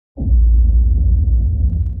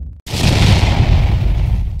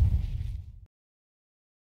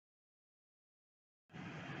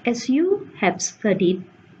As you have studied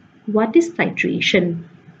what is titration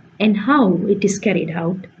and how it is carried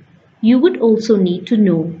out, you would also need to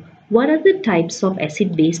know what are the types of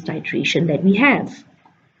acid-base titration that we have.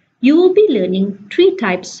 You will be learning 3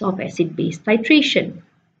 types of acid-base titration.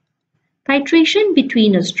 Titration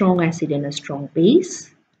between a strong acid and a strong base,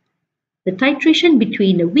 the titration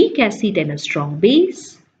between a weak acid and a strong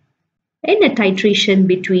base, and a titration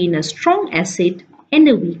between a strong acid and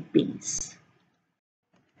a weak base.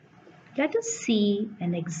 Let us see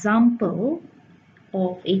an example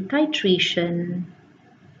of a titration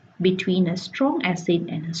between a strong acid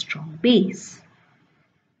and a strong base.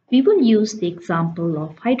 We will use the example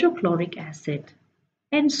of hydrochloric acid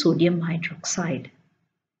and sodium hydroxide.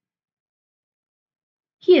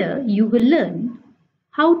 Here you will learn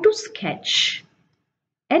how to sketch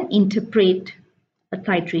and interpret a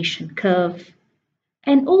titration curve,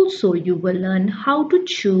 and also you will learn how to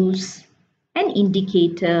choose an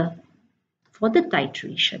indicator for the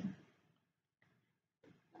titration.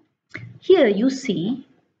 Here you see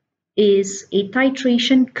is a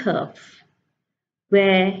titration curve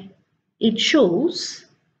where it shows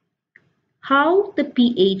how the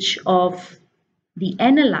pH of the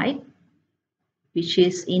analyte, which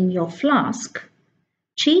is in your flask,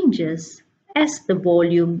 changes as the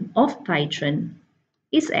volume of titrant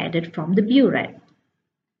is added from the burette.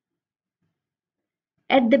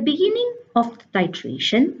 At the beginning of the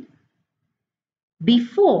titration,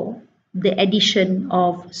 before the addition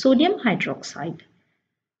of sodium hydroxide,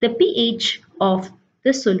 the pH of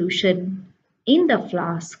the solution in the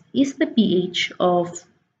flask is the pH of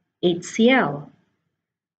HCl,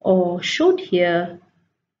 or showed here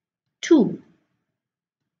 2.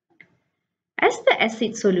 As the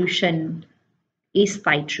acid solution is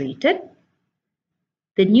titrated,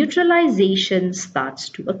 the neutralization starts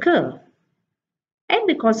to occur and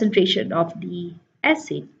the concentration of the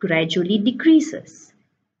acid gradually decreases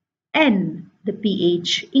and the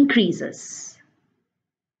pH increases.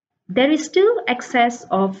 There is still excess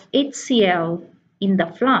of HCl in the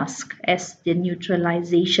flask as the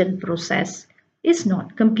neutralization process is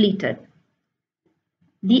not completed.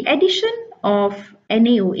 The addition of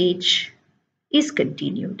NaOH is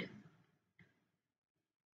continued.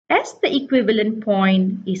 As the equivalent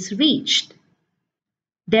point is reached,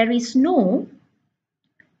 there is no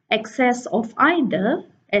excess of either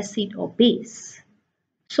acid or base.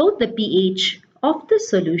 So the pH of the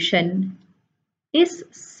solution is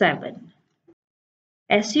 7.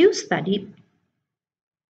 As you studied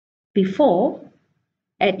before,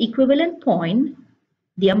 at equivalent point,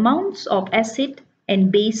 the amounts of acid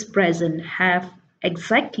and base present have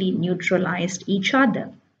exactly neutralized each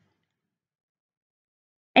other.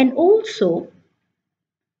 And also,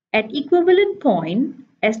 at equivalent point,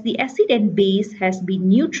 as the acid and base has been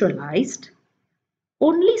neutralized,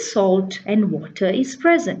 only salt and water is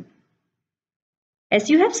present. As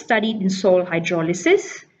you have studied in salt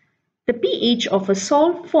hydrolysis, the pH of a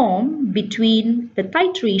salt formed between the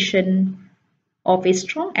titration of a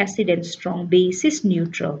strong acid and strong base is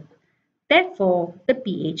neutral. Therefore, the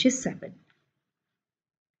pH is 7.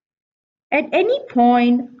 At any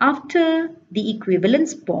point after the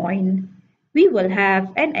equivalence point, we will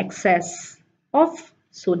have an excess of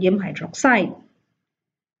sodium hydroxide,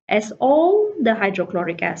 as all the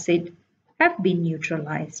hydrochloric acid have been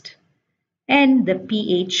neutralized, and the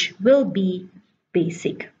pH will be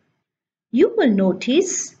basic. You will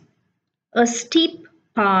notice a steep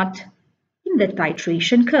part in the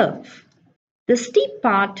titration curve. The steep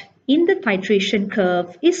part in the titration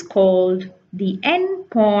curve is called the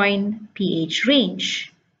endpoint pH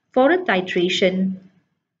range. For a titration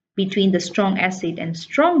between the strong acid and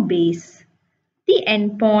strong base, the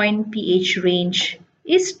endpoint pH range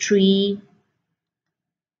is 3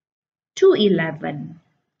 to 11.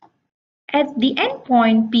 At the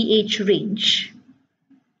endpoint pH range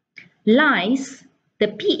lies the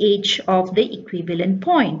pH of the equivalent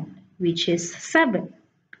point, which is 7.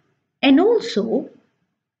 And also,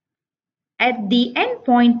 at the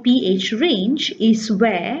endpoint pH range is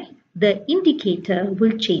where the indicator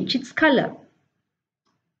will change its color.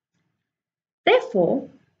 Therefore,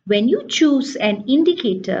 when you choose an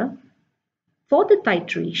indicator for the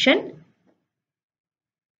titration,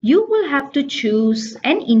 you will have to choose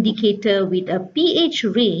an indicator with a pH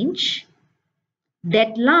range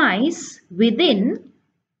that lies within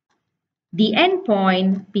the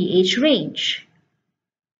endpoint pH range.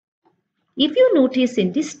 If you notice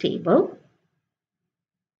in this table,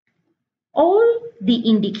 all the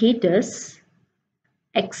indicators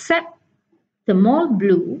except the mol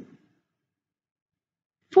blue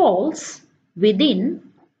falls within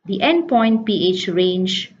the endpoint pH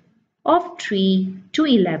range of 3 to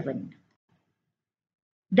 11.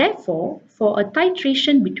 Therefore, for a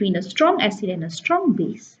titration between a strong acid and a strong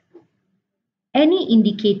base, any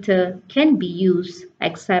indicator can be used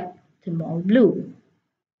except thermal blue.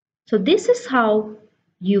 So this is how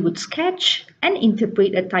you would sketch and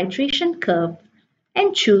interpret a titration curve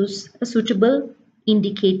and choose a suitable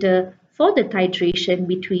indicator for the titration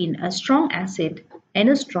between a strong acid and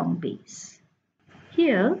a strong base.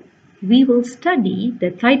 Here, we will study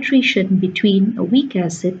the titration between a weak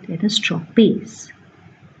acid and a strong base.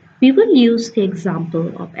 We will use the example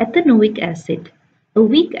of ethanoic acid, a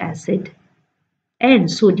weak acid, and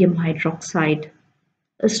sodium hydroxide,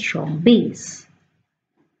 a strong base.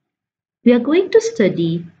 We are going to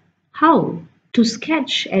study how to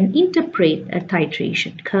sketch and interpret a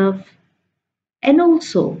titration curve and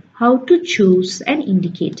also how to choose an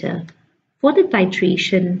indicator for the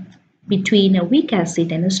titration between a weak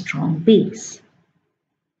acid and a strong base.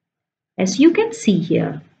 As you can see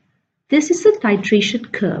here, this is a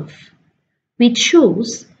titration curve which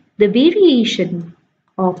shows the variation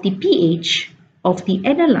of the pH of the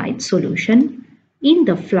analyte solution in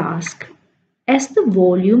the flask as the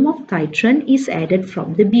volume of titrant is added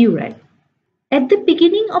from the burette. At the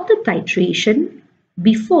beginning of the titration,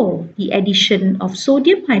 before the addition of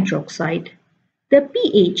sodium hydroxide, the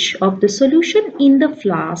pH of the solution in the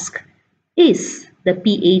flask is the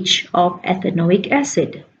pH of ethanoic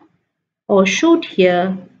acid, or showed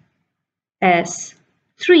here as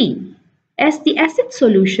 3. As the acid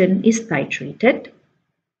solution is titrated,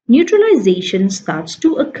 neutralization starts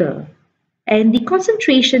to occur and the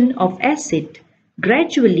concentration of acid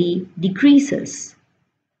gradually decreases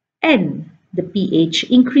and the pH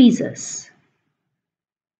increases.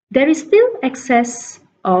 There is still excess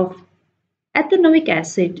of ethanoic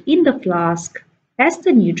acid in the flask as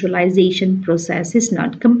the neutralization process is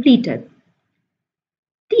not completed.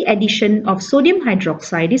 The addition of sodium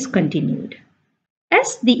hydroxide is continued.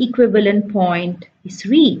 As the equivalent point is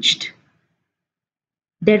reached,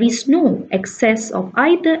 there is no excess of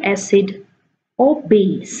either acid or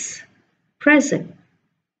base present,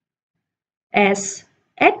 as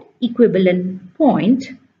at equivalent point,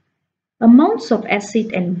 amounts of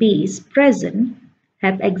acid and base present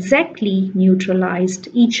have exactly neutralized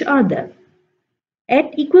each other.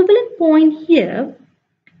 At equivalent point here,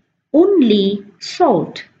 only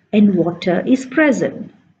salt and water is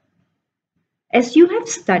present. As you have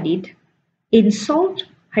studied in salt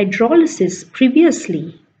hydrolysis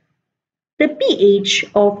previously, the pH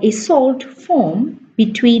of a salt formed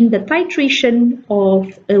between the titration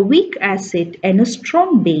of a weak acid and a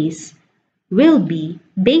strong base will be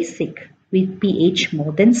basic with pH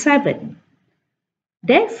more than 7.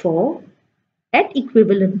 Therefore, at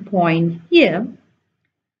equivalent point here,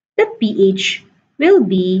 the pH will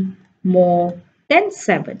be more than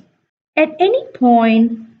 7. At any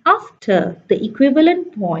point after the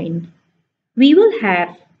equivalent point, we will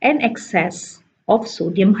have an excess of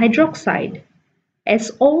sodium hydroxide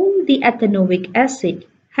as all the ethanoic acid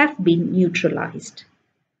have been neutralized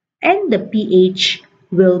and the pH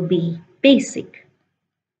will be basic.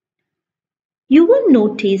 You will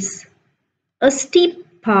notice a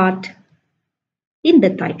steep part in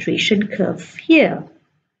the titration curve here.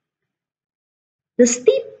 The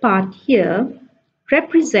steep part here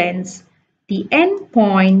represents the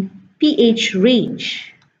endpoint pH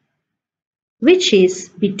range, which is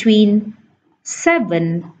between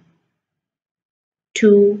 7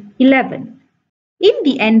 to 11. In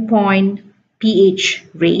the endpoint pH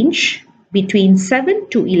range between 7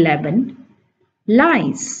 to 11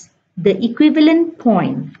 lies the equivalent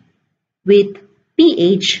point with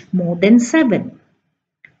pH more than 7.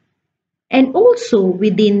 And also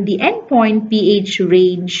within the endpoint pH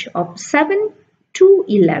range of 7 to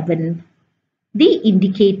 11, the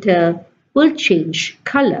indicator will change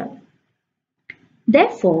color.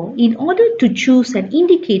 Therefore, in order to choose an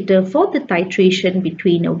indicator for the titration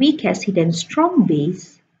between a weak acid and strong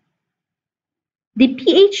base, the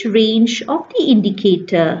pH range of the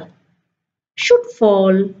indicator should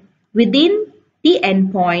fall within the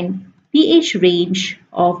endpoint pH range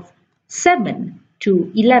of 7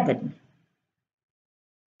 to 11.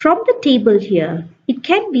 From the table here, it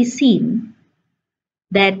can be seen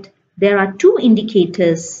that there are two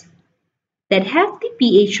indicators that have the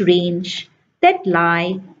pH range that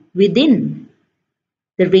lie within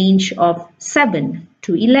the range of 7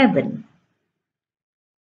 to 11.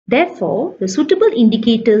 Therefore, the suitable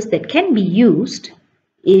indicators that can be used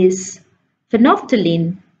is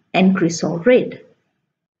phenolphthalein and cresol red.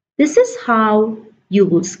 This is how you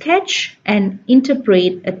will sketch and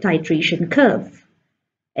interpret a titration curve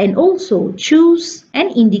and also choose an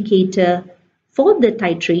indicator for the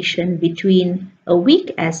titration between a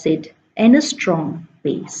weak acid and a strong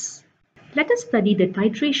base. Let us study the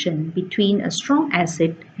titration between a strong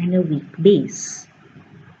acid and a weak base.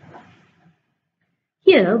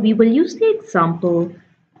 Here we will use the example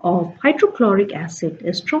of hydrochloric acid,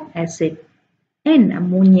 a strong acid, and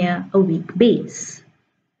ammonia, a weak base.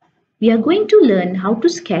 We are going to learn how to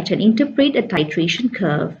sketch and interpret a titration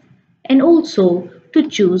curve and also to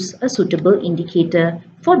choose a suitable indicator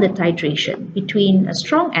for the titration between a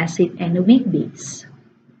strong acid and a weak base.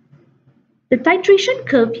 The titration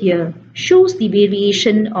curve here shows the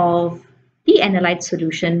variation of the analyte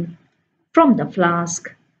solution from the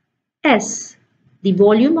flask as the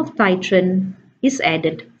volume of titrant is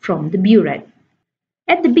added from the burette.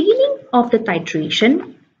 At the beginning of the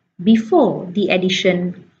titration, before the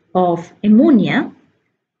addition of ammonia,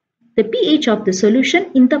 the pH of the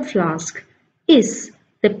solution in the flask is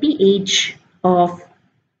the pH of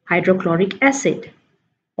hydrochloric acid,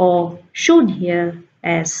 or shown here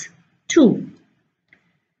as 2.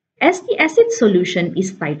 As the acid solution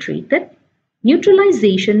is titrated,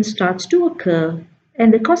 neutralization starts to occur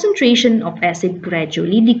and the concentration of acid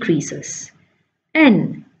gradually decreases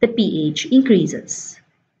and the pH increases.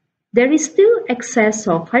 There is still excess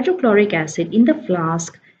of hydrochloric acid in the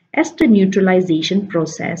flask as the neutralization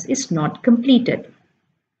process is not completed.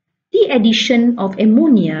 The addition of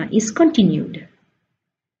ammonia is continued.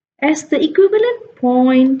 As the equivalent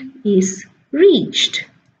point is reached,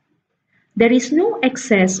 there is no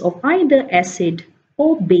excess of either acid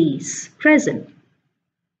or base present.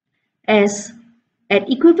 As at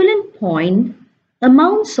equivalent point,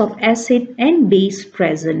 amounts of acid and base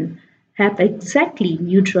present have exactly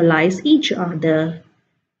neutralized each other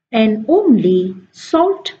and only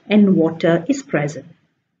salt and water is present.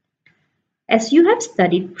 As you have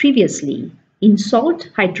studied previously in salt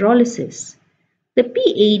hydrolysis, the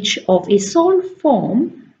pH of a salt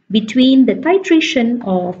formed between the titration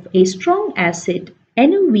of a strong acid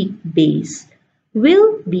and a weak base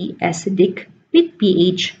will be acidic with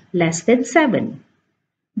pH less than 7.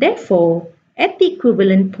 Therefore, at the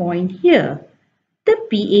equivalent point here, the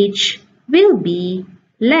pH will be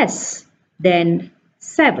less than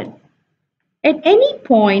 7. At any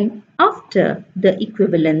point after the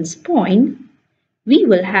equivalence point, we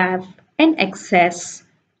will have an excess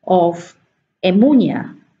of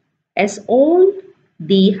ammonia as all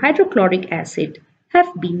the hydrochloric acid have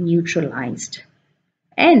been neutralized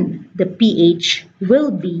and the pH will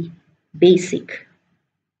be basic.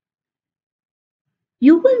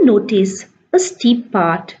 You will notice a steep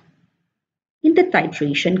part in the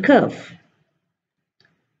titration curve.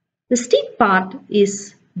 The steep part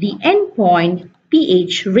is the endpoint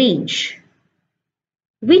pH range,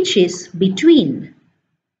 which is between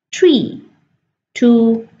 3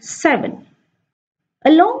 to 7.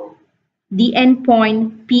 Along the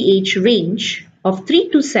endpoint pH range of 3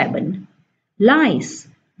 to 7 lies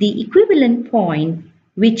the equivalent point,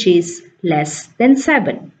 which is less than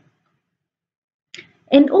 7.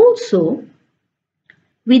 And also,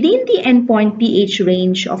 within the endpoint pH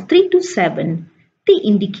range of 3 to 7, the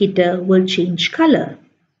indicator will change color.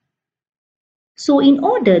 So in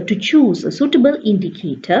order to choose a suitable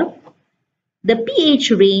indicator, the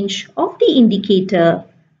pH range of the indicator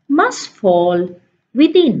must fall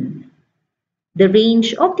within the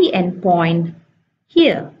range of the endpoint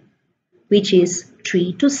here, which is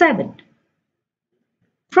 3 to 7.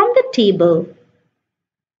 From the table,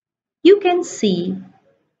 you can see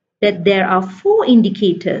that there are 4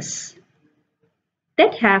 indicators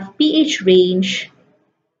that have pH range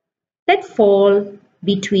that fall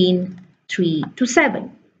between 3 to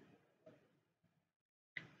 7.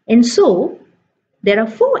 And so, there are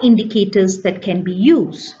 4 indicators that can be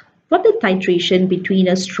used for the titration between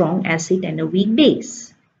a strong acid and a weak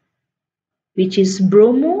base, which is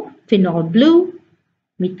bromo, phenol blue,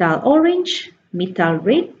 methyl orange, methyl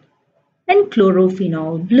red, and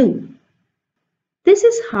chlorophenol blue. This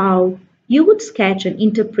is how you would sketch and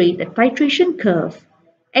interpret a titration curve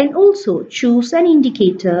and also choose an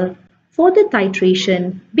indicator for the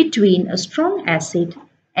titration between a strong acid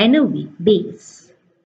and a weak base.